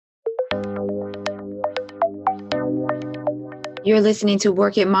You're listening to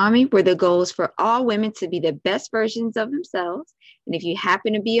Work It Mommy, where the goal is for all women to be the best versions of themselves. And if you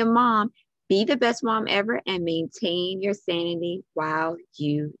happen to be a mom, be the best mom ever and maintain your sanity while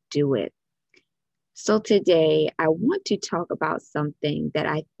you do it. So today, I want to talk about something that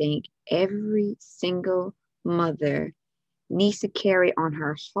I think every single mother needs to carry on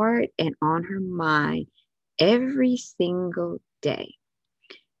her heart and on her mind every single day.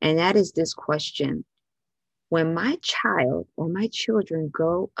 And that is this question: when my child or my children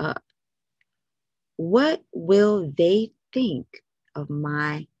grow up, what will they think of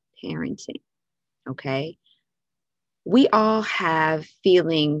my parenting? Okay. We all have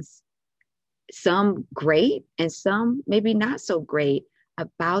feelings, some great and some maybe not so great,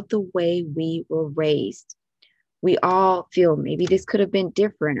 about the way we were raised. We all feel maybe this could have been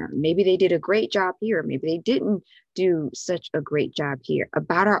different, or maybe they did a great job here, or maybe they didn't do such a great job here,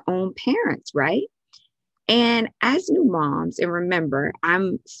 about our own parents, right? And as new moms, and remember,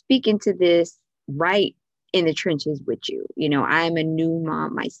 I'm speaking to this right in the trenches with you. I'm a new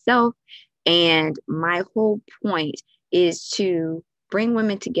mom myself. And my whole point is to bring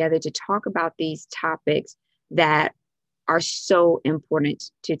women together to talk about these topics that are so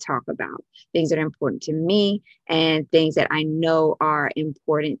important to talk about, things that are important to me and things that I know are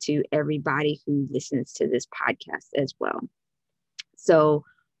important to everybody who listens to this podcast as well. So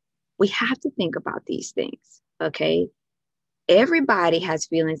we have to think about these things, okay? Everybody has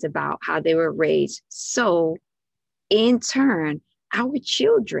feelings about how they were raised. So in turn, our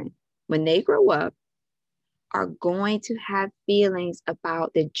children, when they grow up, are going to have feelings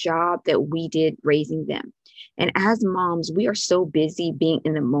about the job that we did raising them. And as moms, we are so busy being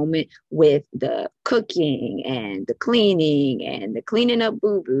in the moment with the cooking and the cleaning up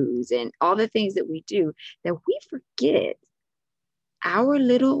boo-boos and all the things that we do, that we forget our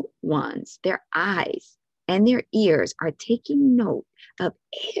little ones, their eyes and their ears are taking note of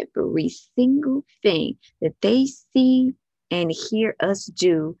every single thing that they see and hear us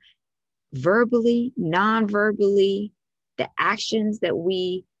do, verbally, non-verbally, the actions that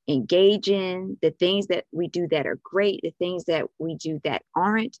we engage in, the things that we do that are great, the things that we do that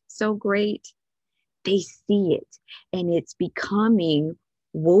aren't so great. They see it, and it's becoming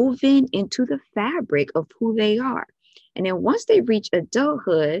woven into the fabric of who they are. And then once they reach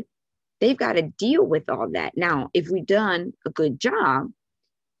adulthood, they've got to deal with all that. Now, if we've done a good job,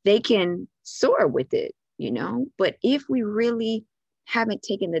 they can soar with it, But if we really haven't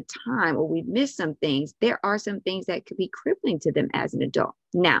taken the time, or we've missed some things, there are some things that could be crippling to them as an adult.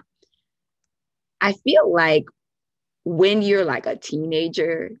 Now, I feel like when you're like a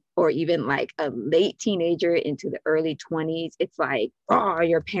teenager or even like a late teenager into the early 20s, it's like, oh,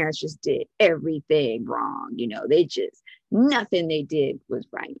 your parents just did everything wrong. Nothing they did was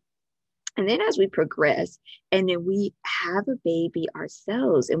right. And then as we progress and then we have a baby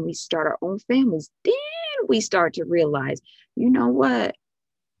ourselves and we start our own families, then we start to realize, you know what?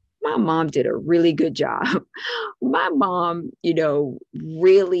 My mom did a really good job. My mom,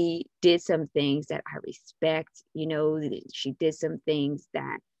 really did some things that I respect. She did some things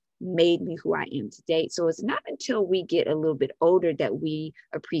that made me who I am today. So it's not until we get a little bit older that we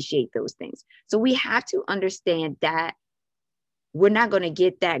appreciate those things. So we have to understand that we're not going to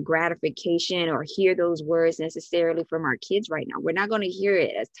get that gratification or hear those words necessarily from our kids right now. We're not going to hear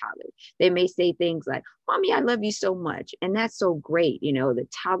it as toddlers. They may say things like, Mommy, I love you so much. And that's so great. The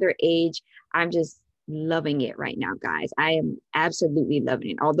toddler age, I'm just loving it right now, guys. I am absolutely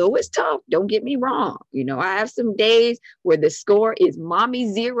loving it. Although it's tough, don't get me wrong. I have some days where the score is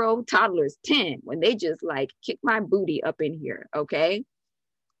Mommy 0, toddlers 10, when they just like kick my booty up in here. Okay.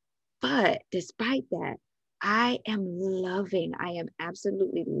 But despite that, I am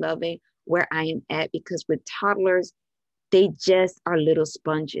absolutely loving where I am at, because with toddlers, they just are little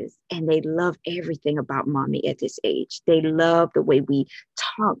sponges and they love everything about mommy at this age. They love the way we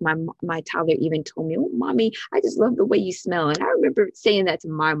talk. My toddler even told me, oh, Mommy, I just love the way you smell. And I remember saying that to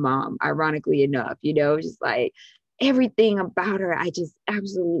my mom, ironically enough, just like everything about her, I just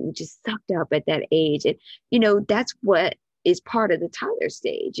absolutely just sucked up at that age. And, that's what is part of the toddler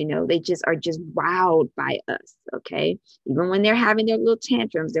stage. They just are just wowed by us. Okay. Even when they're having their little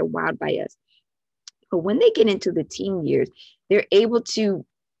tantrums, they're wowed by us. But when they get into the teen years, they're able to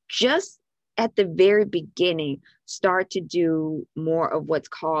just at the very beginning start to do more of what's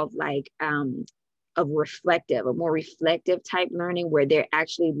called like a more reflective type learning, where they're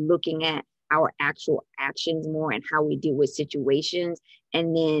actually looking at our actual actions more and how we deal with situations,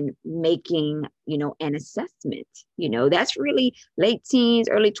 and then making, an assessment. That's really late teens,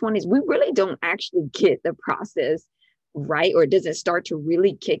 early 20s. We really don't actually get the process right? Or it doesn't start to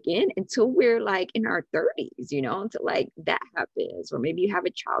really kick in until we're like in our 30s, until like that happens. Or maybe you have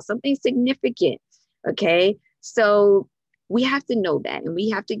a child, something significant. Okay. So we have to know that, and we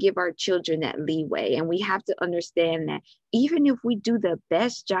have to give our children that leeway. And we have to understand that even if we do the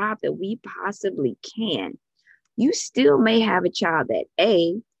best job that we possibly can, you still may have a child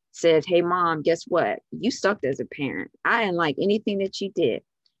that says, hey, mom, guess what? You sucked as a parent. I didn't like anything that you did.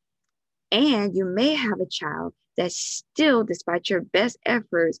 And you may have a child that still, despite your best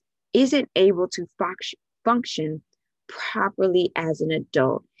efforts, isn't able to function properly as an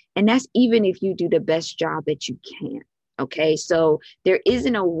adult. And that's even if you do the best job that you can. Okay. So there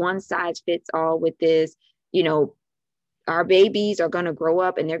isn't a one size fits all with this. Our babies are going to grow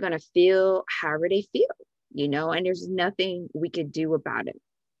up and they're going to feel however they feel, and there's nothing we could do about it.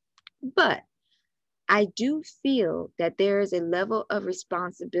 But I do feel that there is a level of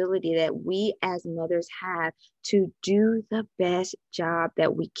responsibility that we as mothers have to do the best job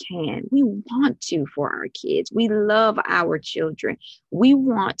that we can. We want to for our kids. We love our children. We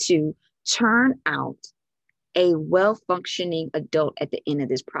want to turn out a well-functioning adult at the end of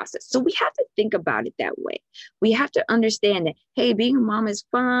this process. So we have to think about it that way. We have to understand that, hey, being a mom is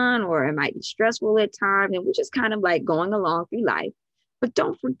fun, or it might be stressful at times, and we're just kind of like going along through life. But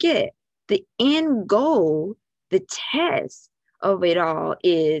don't forget, the end goal, the test of it all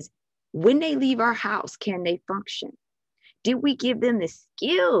is when they leave our house, can they function? Did we give them the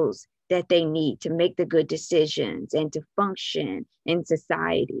skills that they need to make the good decisions and to function in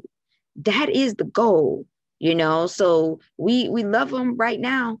society? That is the goal, so we love them right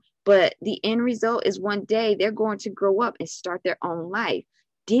now, but the end result is one day they're going to grow up and start their own life.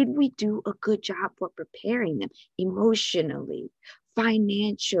 Did we do a good job for preparing them emotionally,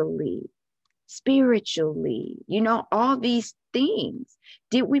 financially, spiritually, all these things?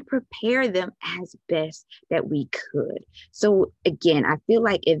 Did we prepare them as best that we could? So again, I feel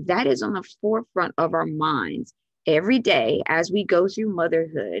like if that is on the forefront of our minds every day as we go through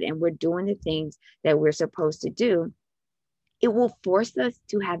motherhood and we're doing the things that we're supposed to do, it will force us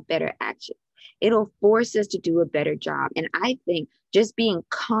to have better action. It'll force us to do a better job. And I think just being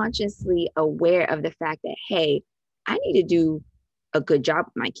consciously aware of the fact that, hey, I need to do a good job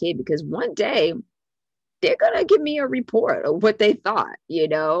with my kid, because one day they're going to give me a report of what they thought,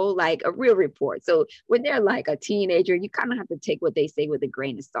 like a real report. So when they're like a teenager, you kind of have to take what they say with a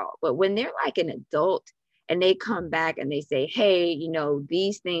grain of salt. But when they're like an adult and they come back and they say, hey,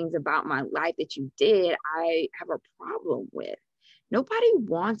 these things about my life that you did, I have a problem with. Nobody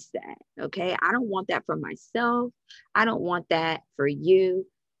wants that. Okay. I don't want that for myself. I don't want that for you.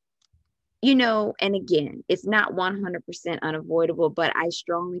 And again, it's not 100% unavoidable, but I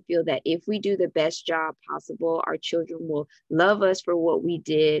strongly feel that if we do the best job possible, our children will love us for what we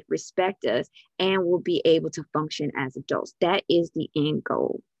did, respect us, and will be able to function as adults. That is the end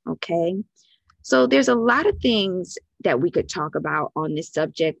goal. Okay. So there's a lot of things that we could talk about on this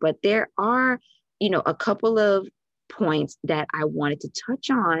subject, but there are, a couple of points that I wanted to touch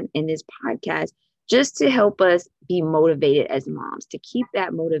on in this podcast, just to help us be motivated as moms, to keep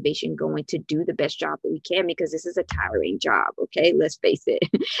that motivation going, to do the best job that we can, because this is a tiring job. Okay. Let's face it.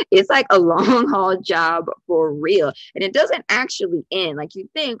 It's like a long haul job for real. And it doesn't actually end. Like you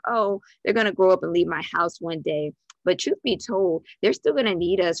think, oh, they're going to grow up and leave my house one day. But truth be told, they're still going to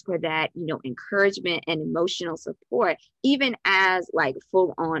need us for that, encouragement and emotional support, even as like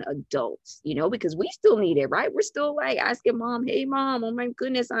full on adults, because we still need it, right? We're still like asking mom, hey, mom, oh my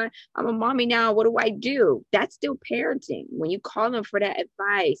goodness, I'm a mommy now. What do I do? That's still parenting. When you call them for that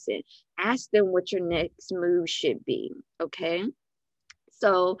advice and ask them what your next move should be. Okay.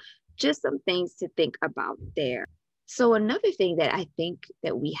 So just some things to think about there. So another thing that I think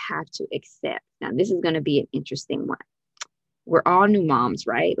that we have to accept, now this is going to be an interesting one. We're all new moms,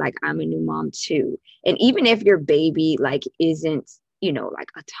 right? Like I'm a new mom too. And even if your baby like isn't,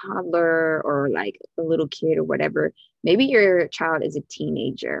 like a toddler or like a little kid or whatever, maybe your child is a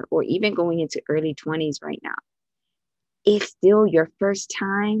teenager or even going into early 20s right now. It's still your first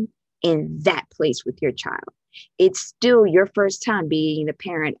time in that place with your child. It's still your first time being the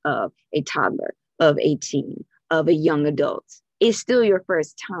parent of a toddler, of a teen, of a young adult. It's still your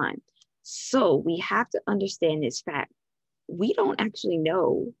first time. So we have to understand this fact. We don't actually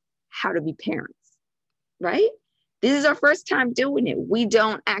know how to be parents, right? This is our first time doing it. We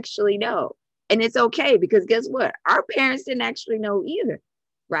don't actually know. And it's okay, because guess what? Our parents didn't actually know either,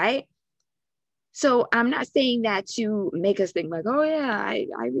 right? So I'm not saying that to make us think like, oh yeah, I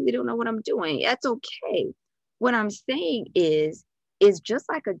really don't know what I'm doing. That's okay. What I'm saying is just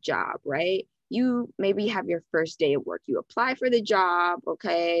like a job, right? You maybe have your first day of work. You apply for the job,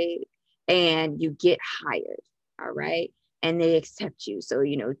 okay? And you get hired. All right. And they accept you. So,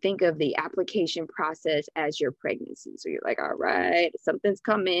 think of the application process as your pregnancy. So you're like, all right, something's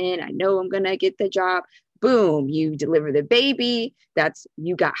coming. I know I'm going to get the job. Boom, you deliver the baby.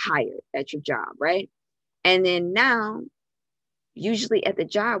 You got hired at your job, right? And then now, usually at the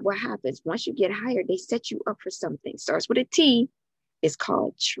job, what happens? Once you get hired, they set you up for something. Starts with a T. It's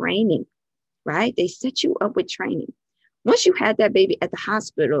called training, right? They set you up with training. Once you had that baby at the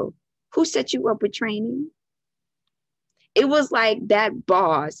hospital, who set you up with training? It was like that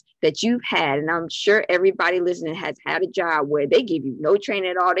boss that you've had, and I'm sure everybody listening has had a job where they give you no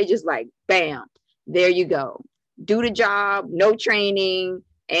training at all. They just like, bam, there you go. Do the job, no training,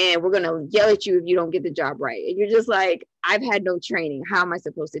 and we're going to yell at you if you don't get the job right. And you're just like, I've had no training. How am I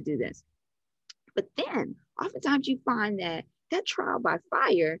supposed to do this? But then oftentimes you find that trial by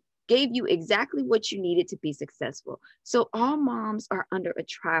fire gave you exactly what you needed to be successful. So all moms are under a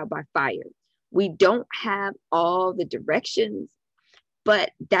trial by fire. We don't have all the directions,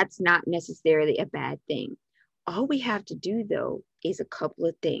 but that's not necessarily a bad thing. All we have to do, though, is a couple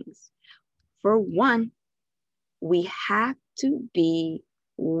of things. For one, we have to be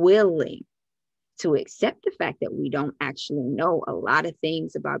willing to accept the fact that we don't actually know a lot of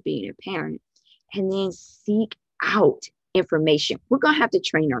things about being a parent, and then seek out information. We're going to have to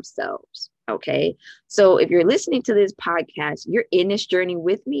train ourselves. Okay. So if you're listening to this podcast, you're in this journey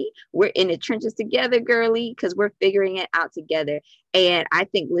with me. We're in the trenches together, girly, because we're figuring it out together. And I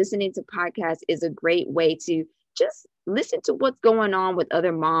think listening to podcasts is a great way to just listen to what's going on with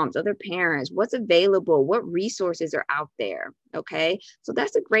other moms, other parents, what's available, what resources are out there. Okay. So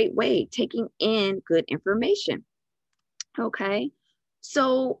that's a great way, taking in good information. Okay.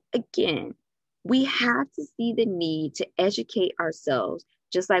 So again, we have to see the need to educate ourselves.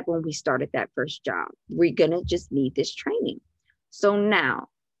 Just like when we started that first job, we're going to just need this training. So now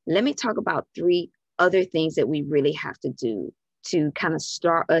let me talk about 3 other things that we really have to do to kind of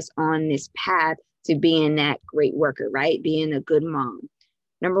start us on this path to being that great worker, right? Being a good mom.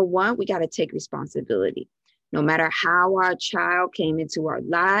 Number 1, we got to take responsibility. No matter how our child came into our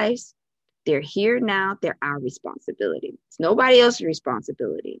lives, they're here now. They're our responsibility. It's nobody else's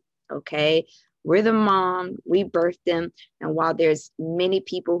responsibility. Okay. We're the mom, we birthed them. And while there's many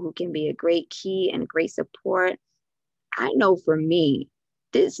people who can be a great key and a great support, I know for me,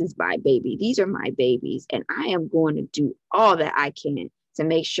 this is my baby. These are my babies. And I am going to do all that I can to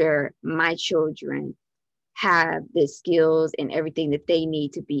make sure my children have the skills and everything that they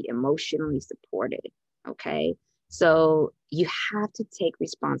need to be emotionally supported. Okay. So you have to take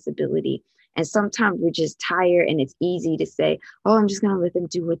responsibility. And sometimes we're just tired and it's easy to say, oh, I'm just going to let them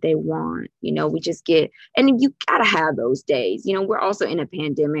do what they want. We just and you got to have those days. We're also in a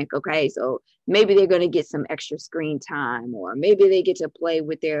pandemic. Okay. So maybe they're going to get some extra screen time, or maybe they get to play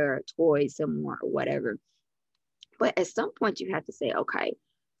with their toys some more or whatever. But at some point you have to say, okay,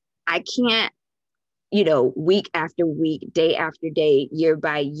 I can't, week after week, day after day, year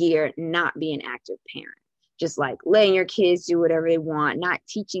by year, not be an active parent. Just like letting your kids do whatever they want, not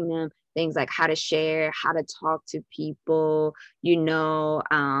teaching them things like how to share, how to talk to people,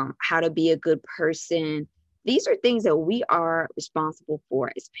 how to be a good person. These are things that we are responsible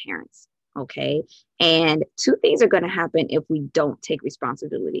for as parents. Okay. And 2 things are going to happen if we don't take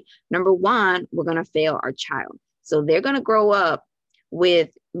responsibility. Number 1, we're going to fail our child. So they're going to grow up with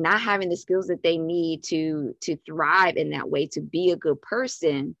not having the skills that they need to thrive in that way, to be a good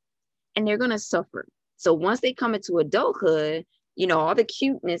person, and they're going to suffer. So once they come into adulthood, all the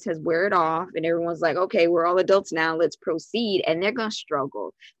cuteness has weared off and everyone's like, okay, we're all adults now, let's proceed. And they're going to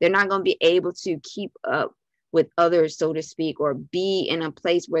struggle. They're not going to be able to keep up with others, so to speak, or be in a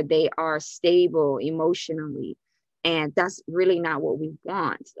place where they are stable emotionally. And that's really not what we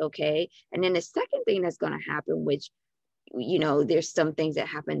want. Okay. And then the second thing that's going to happen, which, there's some things that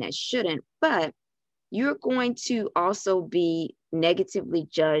happen that shouldn't, but you're going to also be negatively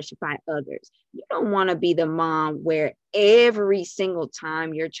judged by others. You don't want to be the mom where every single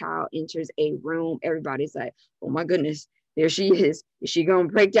time your child enters a room, everybody's like, oh my goodness, there she is. Is she going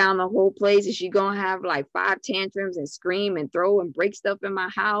to break down the whole place? Is she going to have like 5 tantrums and scream and throw and break stuff in my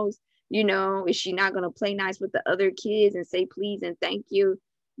house? Is she not going to play nice with the other kids and say please and thank you?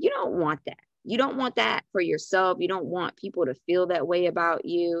 You don't want that. You don't want that for yourself. You don't want people to feel that way about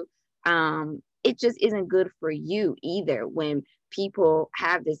you. It just isn't good for you either when people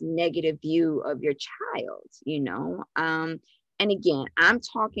have this negative view of your child, and again, I'm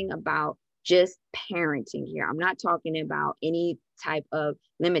talking about just parenting here. I'm not talking about any type of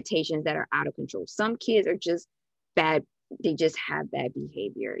limitations that are out of control. Some kids are just bad. They just have bad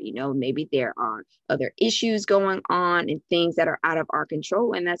behavior. Maybe there are other issues going on and things that are out of our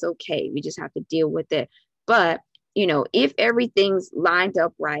control, and that's okay. We just have to deal with it. But if everything's lined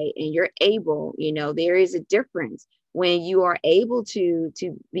up right and you're able, there is a difference when you are able to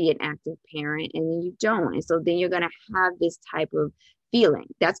be an active parent and then you don't. And so then you're going to have this type of feeling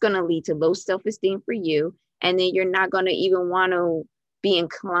that's going to lead to low self-esteem for you. And then you're not going to even want to be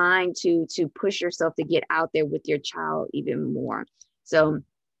inclined to push yourself to get out there with your child even more. So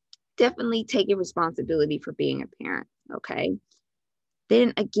definitely take a responsibility for being a parent. Okay.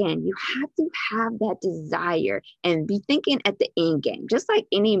 Then again, you have to have that desire and be thinking at the end game, just like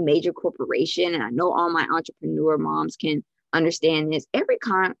any major corporation. And I know all my entrepreneur moms can understand this.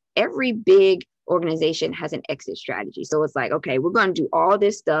 Every big organization has an exit strategy. So it's like, okay, we're going to do all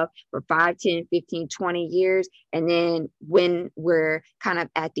this stuff for 5, 10, 15, 20 years. And then when we're kind of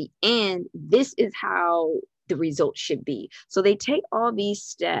at the end, this is how the results should be. So they take all these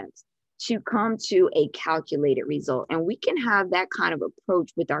steps to come to a calculated result. And we can have that kind of approach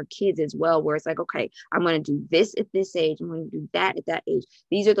with our kids as well, where it's like, okay, I'm going to do this at this age. I'm going to do that at that age.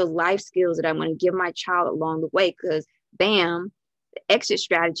 These are the life skills that I'm going to give my child along the way, because bam, the exit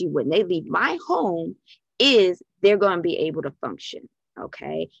strategy when they leave my home is they're going to be able to function.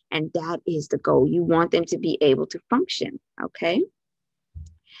 Okay. And that is the goal. You want them to be able to function. Okay.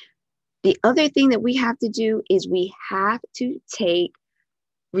 The other thing that we have to do is we have to take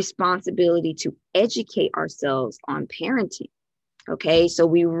responsibility to educate ourselves on parenting. Okay. So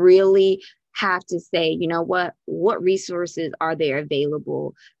we really have to say, you know what resources are there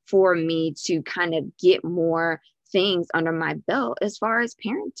available for me to kind of get more things under my belt as far as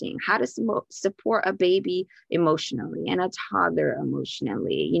parenting, how to support a baby emotionally and a toddler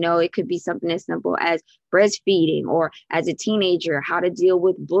emotionally. It could be something as simple as breastfeeding, or as a teenager, how to deal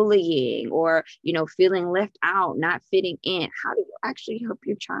with bullying, or, feeling left out, not fitting in. How do you actually help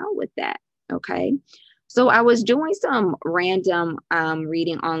your child with that? Okay. So I was doing some random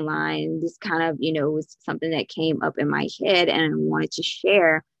reading online. This kind of, was something that came up in my head and I wanted to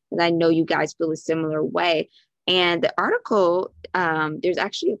share, because I know you guys feel a similar way. And the article, there's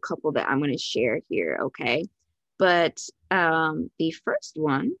actually a couple that I'm going to share here, okay? But the first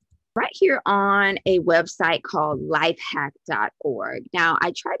one, right here on a website called lifehack.org. Now,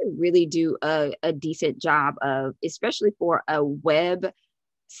 I try to really do a decent job of, especially for a web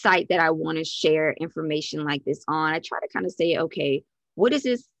site that I want to share information like this on, I try to kind of say, okay, what is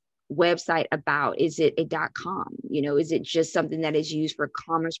this website about? Is it a .com? Is it just something that is used for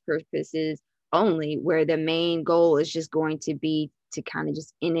commerce purposes only, where the main goal is just going to be to kind of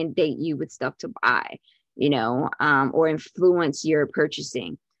just inundate you with stuff to buy, or influence your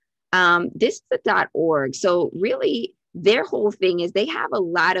purchasing? This is a .org. So really their whole thing is they have a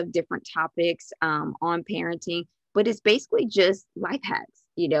lot of different topics on parenting, but it's basically just life hacks.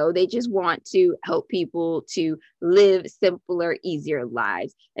 They just want to help people to live simpler, easier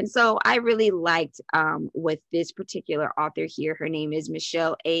lives. And so I really liked with this particular author here. Her name is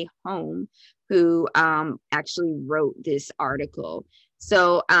Michelle A. Home, who actually wrote this article.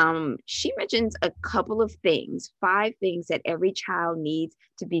 So she mentions a couple of things, 5 things that every child needs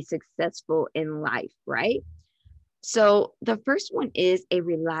to be successful in life, right? So the first one is a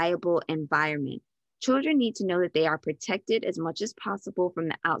reliable environment. Children need to know that they are protected as much as possible from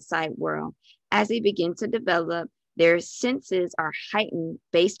the outside world. As they begin to develop, their senses are heightened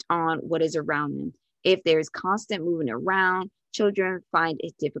based on what is around them. If there's constant moving around, children find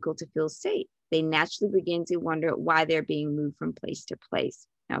it difficult to feel safe. They naturally begin to wonder why they're being moved from place to place.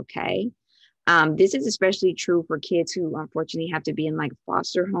 Okay. This is especially true for kids who unfortunately have to be in like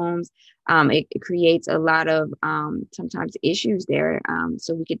foster homes. It creates a lot of sometimes issues there.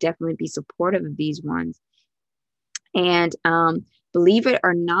 So we could definitely be supportive of these ones. And believe it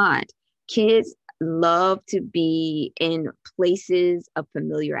or not, kids love to be in places of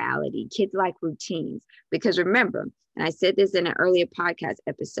familiarity. Kids like routines, because remember, and I said this in an earlier podcast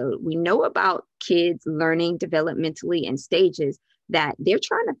episode, we know about kids learning developmentally in stages that they're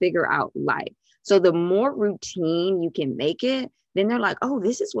trying to figure out life. So the more routine you can make it, then they're like, oh,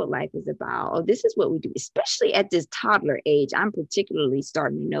 this is what life is about. Oh, this is what we do, especially at this toddler age. I'm particularly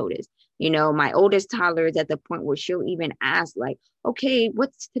starting to notice, my oldest toddler is at the point where she'll even ask like, okay,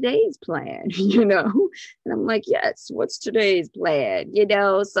 what's today's plan? And I'm like, yes, what's today's plan?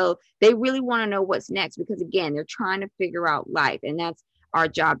 So they really want to know what's next, because again, they're trying to figure out life, and that's our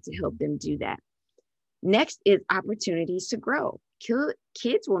job to help them do that. Next is opportunities to grow.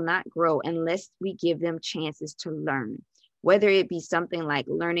 Kids will not grow unless we give them chances to learn, whether it be something like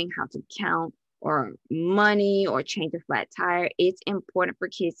learning how to count or money or change a flat tire. It's important for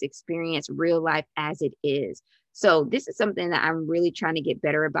kids to experience real life as it is. So this is something that I'm really trying to get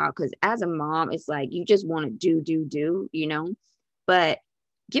better about, because as a mom, it's like you just want to do, but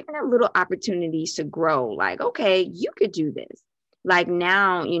giving them little opportunities to grow. Like, okay, you could do this. Like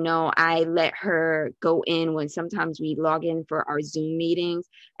now, I let her go in when sometimes we log in for our Zoom meetings,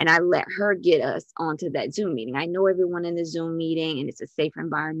 and I let her get us onto that Zoom meeting. I know everyone in the Zoom meeting and it's a safe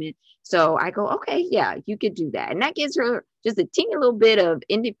environment. So I go, okay, yeah, you could do that. And that gives her just a teeny little bit of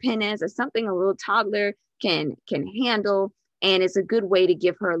independence or something a little toddler can handle. And it's a good way to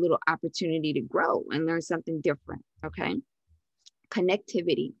give her a little opportunity to grow and learn something different. Okay.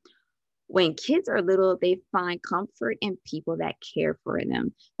 Connectivity. When kids are little, they find comfort in people that care for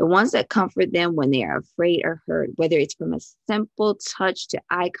them. The ones that comfort them when they are afraid or hurt, whether it's from a simple touch to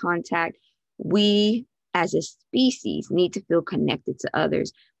eye contact. We as a species need to feel connected to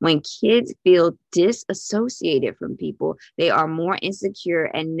others. When kids feel disassociated from people, they are more insecure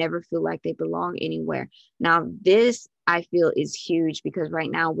and never feel like they belong anywhere. Now, this I feel is huge because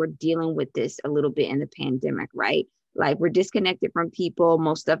right now we're dealing with this a little bit in the pandemic, right? Like we're disconnected from people.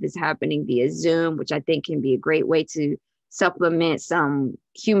 Most stuff is happening via Zoom, which I think can be a great way to supplement some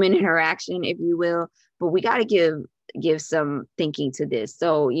human interaction, if you will. But we got to give some thinking to this.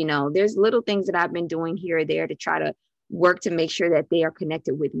 So, there's little things that I've been doing here or there to try to work to make sure that they are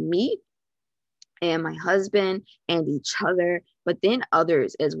connected with me and my husband and each other, but then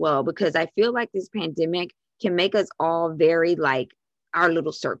others as well, because I feel like this pandemic can make us all very like our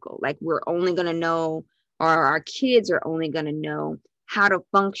little circle. Like we're only going to know, or our kids are only going to know how to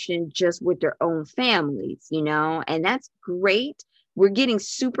function just with their own families, and that's great. We're getting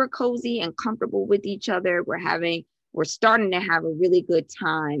super cozy and comfortable with each other. We're starting to have a really good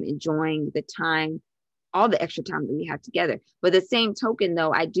time enjoying the time, all the extra time that we have together. But the same token,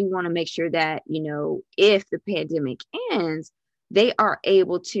 though, I do want to make sure that, if the pandemic ends, they are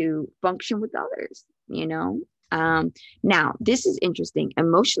able to function with others, Now, this is interesting.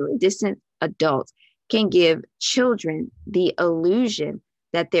 Emotionally distant adults can give children the illusion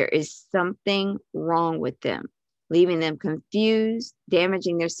that there is something wrong with them, leaving them confused,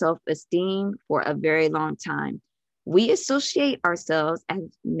 damaging their self-esteem for a very long time. We associate ourselves as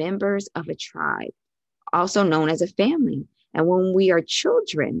members of a tribe, also known as a family. And when we are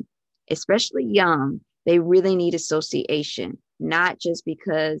children, especially young, they really need association, not just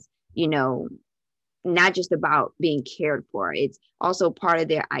because, not just about being cared for. It's also part of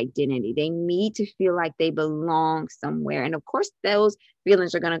their identity. They need to feel like they belong somewhere. And of course, those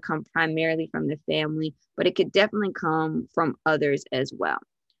feelings are going to come primarily from the family, but it could definitely come from others as well.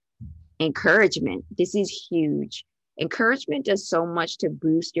 Encouragement. This is huge. Encouragement does so much to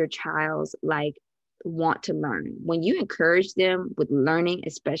boost your child's want to learn. When you encourage them with learning,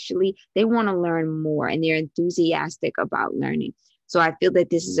 especially, they want to learn more and they're enthusiastic about learning. So I feel that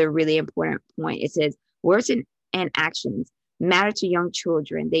this is a really important point. It says words and actions matter to young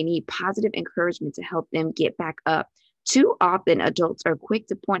children. They need positive encouragement to help them get back up. Too often, adults are quick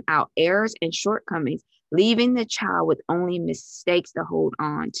to point out errors and shortcomings, leaving the child with only mistakes to hold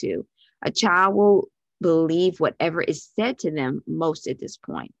on to. A child will believe whatever is said to them most at this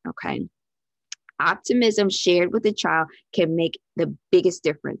point, okay? Optimism shared with the child can make the biggest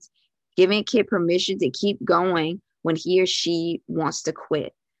difference. Giving a kid permission to keep going when he or she wants to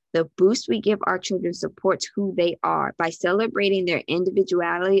quit. The boost we give our children supports who they are. By celebrating their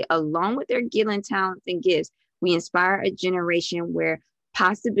individuality along with their given talents and gifts, we inspire a generation where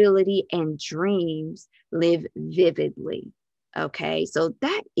possibility and dreams live vividly. Okay, so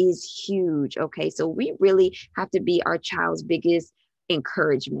that is huge. Okay, so we really have to be our child's biggest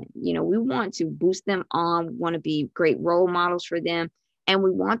encouragement. We want to boost them on, we want to be great role models for them. And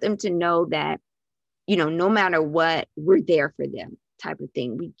we want them to know that no matter what, we're there for them type of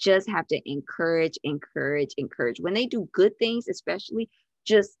thing. We just have to encourage. When they do good things, especially,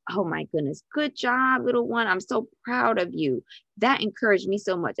 just, oh my goodness, good job, little one. I'm so proud of you. That encouraged me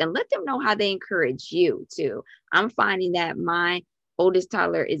so much. And let them know how they encourage you too. I'm finding that my oldest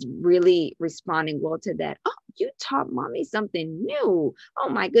toddler is really responding well to that. Oh, you taught mommy something new. Oh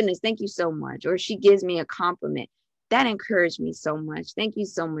my goodness, thank you so much. Or she gives me a compliment. That encouraged me so much. Thank you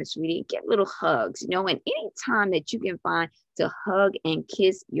so much, sweetie. Get little hugs, and any time that you can find to hug and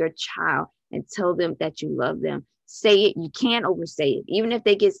kiss your child and tell them that you love them. Say it. You can't oversay it. Even if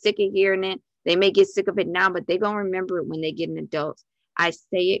they get sick of hearing it, they may get sick of it now, but they're going to remember it when they get an adult. I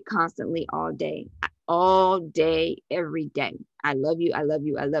say it constantly all day, every day. I love you. I love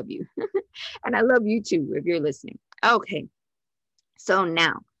you. I love you. And I love you too, if you're listening. Okay. So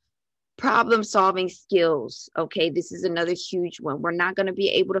now, problem solving skills. Okay, this is another huge one. We're not going to be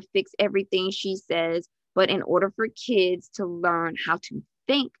able to fix everything, she says, but in order for kids to learn how to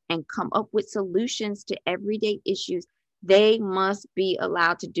think and come up with solutions to everyday issues, they must be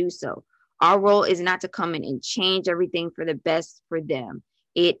allowed to do so. Our role is not to come in and change everything for the best for them.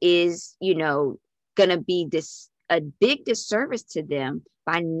 it is, going to be a big disservice to them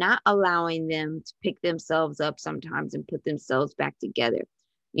by not allowing them to pick themselves up sometimes and put themselves back together.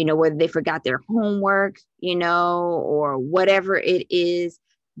 Whether they forgot their homework, or whatever it is,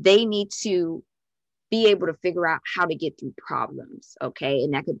 they need to be able to figure out how to get through problems. Okay.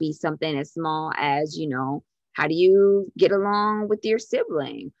 And that could be something as small as, how do you get along with your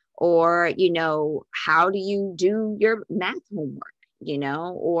sibling? Or, how do you do your math homework?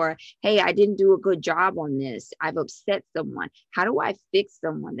 Or, hey, I didn't do a good job on this. I've upset someone. How do I fix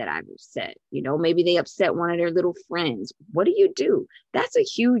someone that I've upset? Maybe they upset one of their little friends. What do you do? That's a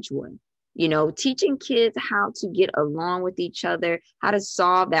huge one. Teaching kids how to get along with each other, how to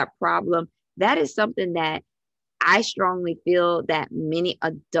solve that problem. That is something that I strongly feel that many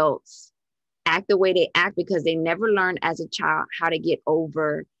adults act the way they act because they never learned as a child how to get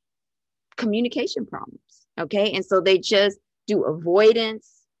over communication problems. Okay. And so they just do avoidance.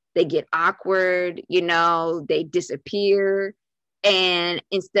 They get awkward, they disappear. And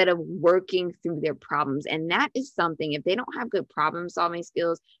instead of working through their problems, and that is something, if they don't have good problem solving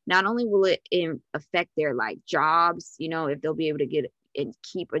skills, not only will it affect their jobs, if they'll be able to get and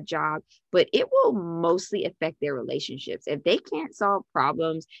keep a job, but it will mostly affect their relationships. If they can't solve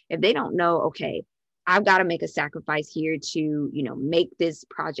problems, if they don't know, okay, I've got to make a sacrifice here to, make this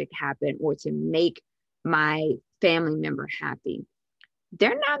project happen or to make my family member happy,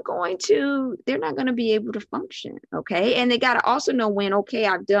 they're not going to be able to function. Okay. And they got to also know when, okay,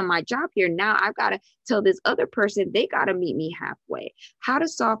 I've done my job here. Now I've got to tell this other person, they got to meet me halfway, how to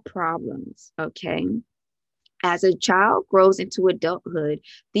solve problems. Okay. As a child grows into adulthood,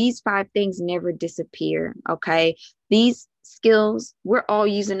 these 5 things never disappear. Okay. These skills, we're all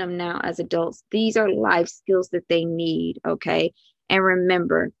using them now as adults. These are life skills that they need. Okay. And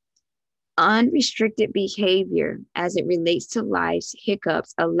remember, unrestricted behavior as it relates to life's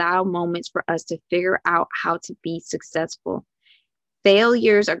hiccups allow moments for us to figure out how to be successful.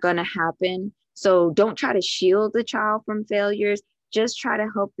 Failures are going to happen. So don't try to shield the child from failures. Just try to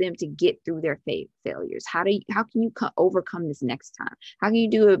help them to get through their failures. How can you overcome this next time? How can you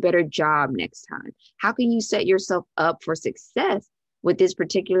do a better job next time? How can you set yourself up for success with this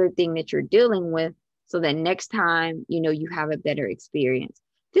particular thing that you're dealing with so that next time, you have a better experience?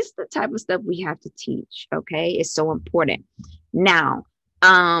 This is the type of stuff we have to teach. Okay. It's so important. Now,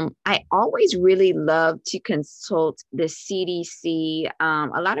 I always really love to consult the CDC.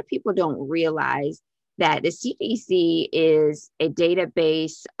 A lot of people don't realize that the CDC is a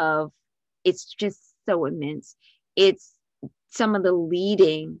database it's just so immense. It's some of the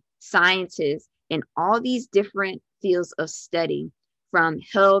leading scientists in all these different fields of study, from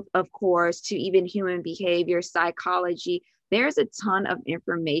health, of course, to even human behavior, psychology. There's a ton of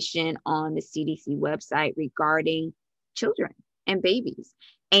information on the CDC website regarding children and babies.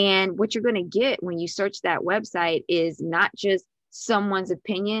 And what you're going to get when you search that website is not just someone's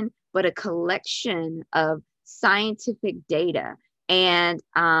opinion, but a collection of scientific data and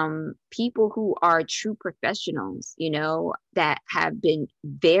people who are true professionals, that have been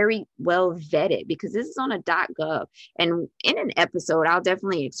very well vetted, because this is on a .gov. And in an episode, I'll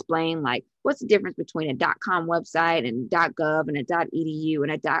definitely explain what's the difference between a .com website and .gov and a .edu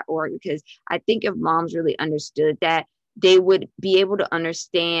and a .org, because I think if moms really understood that, they would be able to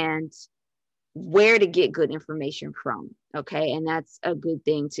understand where to get good information from. Okay. And that's a good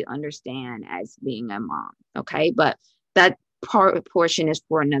thing to understand as being a mom. Okay. But that portion is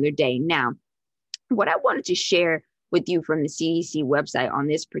for another day. Now, what I wanted to share with you from the CDC website on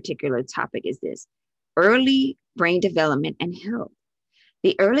this particular topic is this: early brain development and health.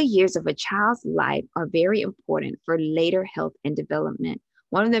 The early years of a child's life are very important for later health and development.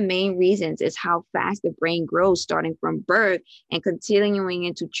 One of the main reasons is how fast the brain grows starting from birth and continuing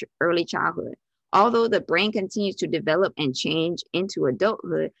into early childhood. Although the brain continues to develop and change into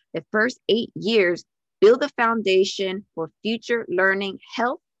adulthood, the first 8 years build the foundation for future learning,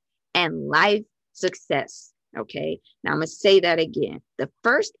 health, and life success. Okay, now I'm going to say that again. The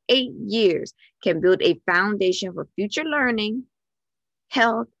first 8 years can build a foundation for future learning,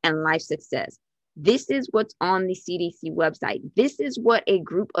 health, and life success. This is what's on the CDC website. This is what a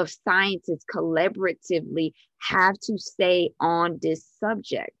group of scientists collaboratively have to say on this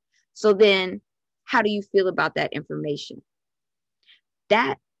subject. So then, how do you feel about that information?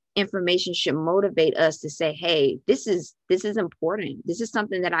 That information should motivate us to say, hey, this is important. This is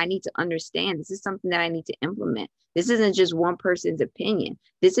something that I need to understand. This is something that I need to implement. This isn't just one person's opinion.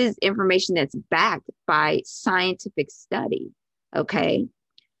 This is information that's backed by scientific study. Okay.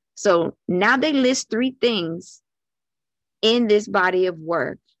 So now they list 3 things in this body of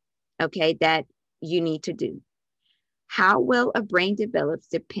work, okay, that you need to do. How well a brain develops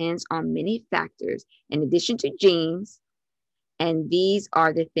depends on many factors in addition to genes. And these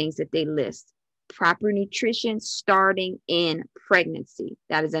are the things that they list. Proper nutrition starting in pregnancy.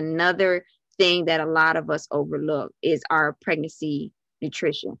 That is another thing that a lot of us overlook is our pregnancy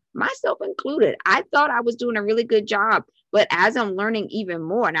nutrition, myself included. I thought I was doing a really good job, but as I'm learning even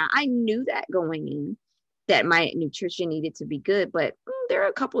more, now I knew that going in that my nutrition needed to be good, but there are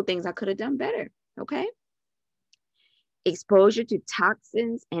a couple of things I could have done better. Okay. Exposure to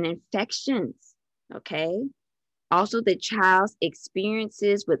toxins and infections. Okay. Also, the child's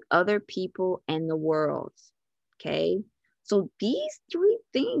experiences with other people and the world. Okay. So these three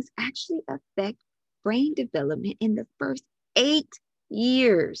things actually affect brain development in the first 8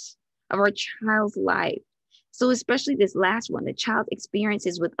 years of our child's life. So especially this last one, the child's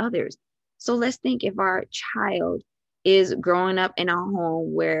experiences with others. So let's think if our child is growing up in a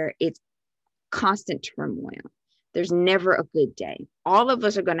home where it's constant turmoil. There's never a good day. All of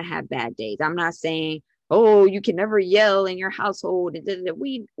us are going to have bad days. I'm not saying, oh, you can never yell in your household.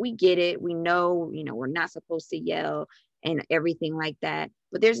 We get it. We know, we're not supposed to yell and everything like that.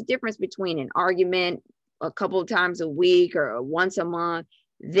 But there's a difference between an argument a couple of times a week or once a month,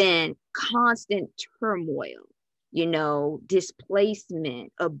 then constant turmoil,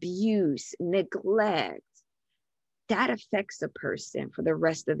 displacement, abuse, neglect. That affects a person for the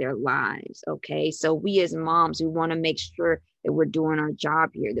rest of their lives. Okay. So we as moms, we want to make sure that we're doing our job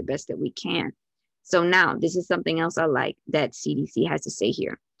here the best that we can. So now this is something else I like that CDC has to say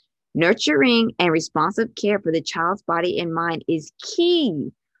here. Nurturing and responsive care for the child's body and mind is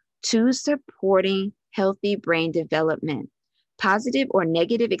key to supporting healthy brain development. Positive or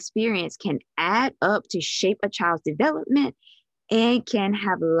negative experience can add up to shape a child's development and can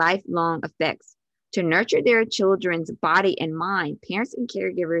have lifelong effects. To nurture their children's body and mind, parents and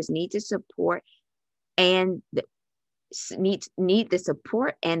caregivers need to support and need the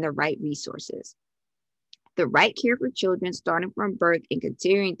support and the right resources. The right care for children starting from birth and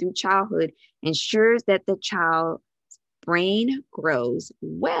continuing through childhood ensures that the child's brain grows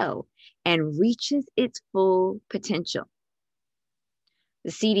well and reaches its full potential.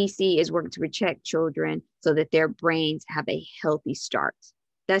 The CDC is working to protect children so that their brains have a healthy start.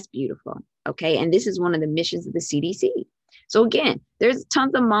 That's beautiful. Okay. And this is one of the missions of the CDC. So again, there's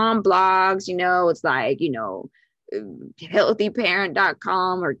tons of mom blogs, it's like,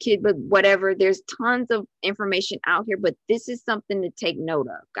 healthyparent.com or kidbook, whatever. There's tons of information out here, but this is something to take note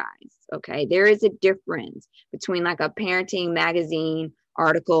of, guys. Okay. There is a difference between like a parenting magazine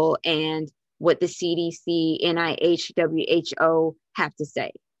article and what the CDC, NIH, WHO have to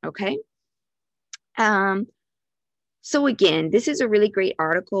say. Okay. So again, this is a really great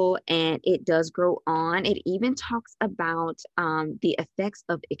article and it does go on. It even talks about the effects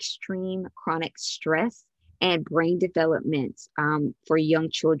of extreme chronic stress and brain development for young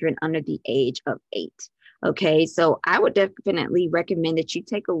children under the age of 8. Okay, so I would definitely recommend that you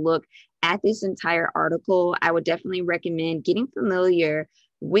take a look at this entire article. I would definitely recommend getting familiar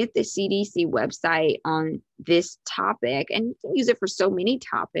with the CDC website on this topic, and you can use it for so many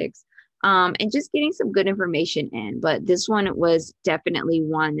topics. And just getting some good information in. But this one was definitely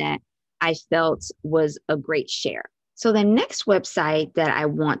one that I felt was a great share. So the next website that I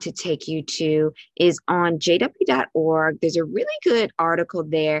want to take you to is on jw.org. There's a really good article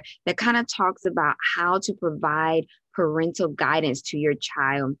there that kind of talks about how to provide parental guidance to your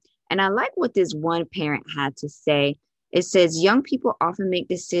child. And I like what this one parent had to say. It says young people often make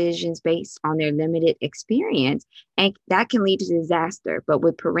decisions based on their limited experience, and that can lead to disaster. But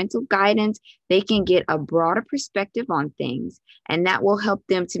with parental guidance, they can get a broader perspective on things, and that will help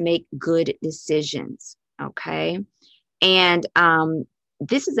them to make good decisions. Okay. And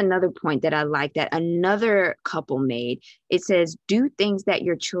this is another point that I like that another couple made. It says, do things that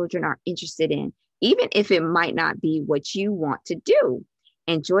your children are interested in, even if it might not be what you want to do.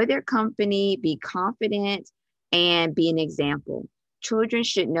 Enjoy their company, be confident, and be an example. Children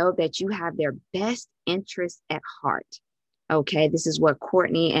should know that you have their best interests at heart. Okay, this is what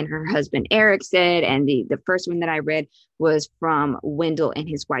Courtney and her husband Eric said. And the first one that I read was from Wendell and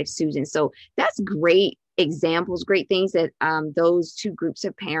his wife Susan. So that's great examples, great things that those two groups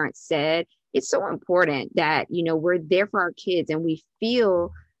of parents said. It's so important that, we're there for our kids and we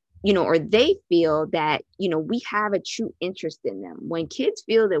feel, or they feel that, we have a true interest in them. When kids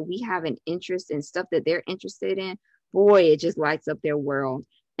feel that we have an interest in stuff that they're interested in, boy, it just lights up their world.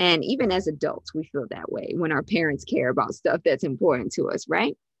 And even as adults, we feel that way when our parents care about stuff that's important to us,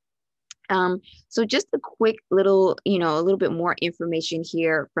 right? So just a quick little, a little bit more information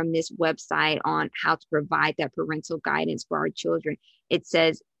here from this website on how to provide that parental guidance for our children. It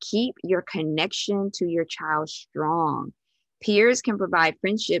says, keep your connection to your child strong. Peers can provide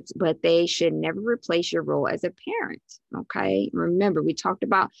friendships, but they should never replace your role as a parent. Okay. Remember, we talked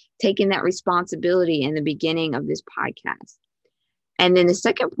about taking that responsibility in the beginning of this podcast. And then the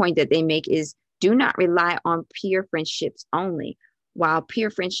second point that they make is do not rely on peer friendships only. While peer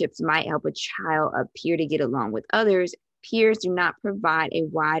friendships might help a child appear to get along with others, peers do not provide a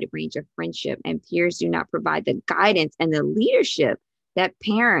wide range of friendship, and peers do not provide the guidance and the leadership that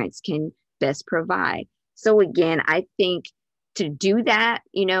parents can best provide. So again, I think to do that,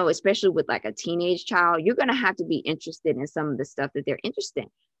 especially with like a teenage child, you're going to have to be interested in some of the stuff that they're interested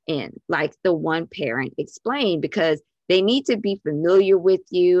in, like the one parent explained, because they need to be familiar with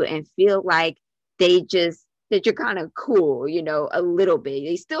you and feel like that you're kind of cool, a little bit.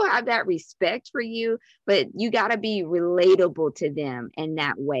 They still have that respect for you, but you got to be relatable to them in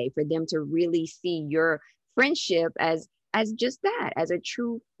that way for them to really see your friendship as just that, as a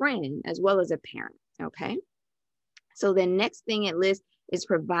true friend, as well as a parent. Okay. So the next thing it lists is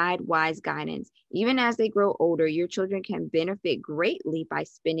provide wise guidance. Even as they grow older, your children can benefit greatly by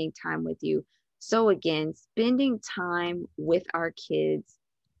spending time with you. So again, spending time with our kids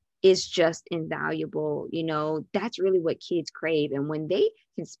is just invaluable. That's really what kids crave. And when they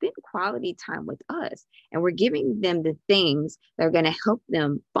can spend quality time with us and we're giving them the things that are going to help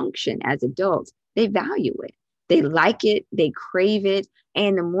them function as adults, they value it. They like it. They crave it.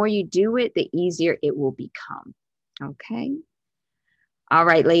 And the more you do it, the easier it will become. Okay. All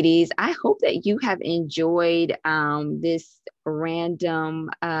right, ladies, I hope that you have enjoyed this random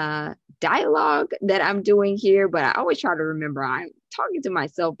dialogue that I'm doing here, but I always try to remember I'm talking to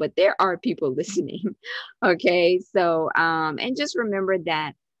myself, but there are people listening. Okay, so and just remember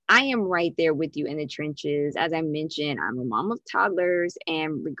that I am right there with you in the trenches. As I mentioned, I'm a mom of toddlers,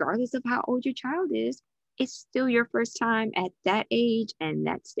 and regardless of how old your child is, it's still your first time at that age and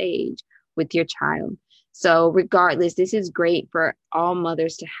that stage with your child. So regardless, this is great for all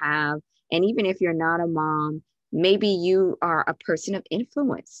mothers to have. And even if you're not a mom, maybe you are a person of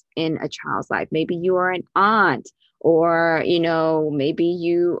influence in a child's life. Maybe you are an aunt, or, maybe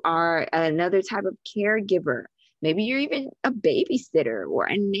you are another type of caregiver. Maybe you're even a babysitter or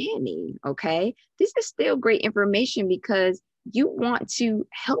a nanny. Okay. This is still great information because you want to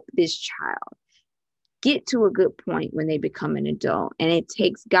help this child get to a good point when they become an adult. And it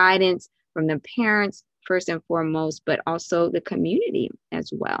takes guidance from the parents first and foremost, but also the community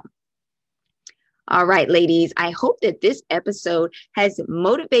as well. All right, ladies, I hope that this episode has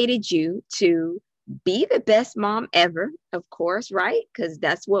motivated you to be the best mom ever, of course, right? Because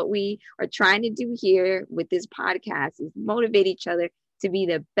that's what we are trying to do here with this podcast, is motivate each other to be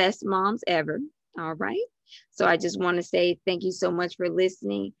the best moms ever. All right. So I just want to say thank you so much for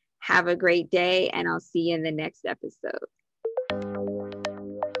listening. Have a great day, and I'll see you in the next episode.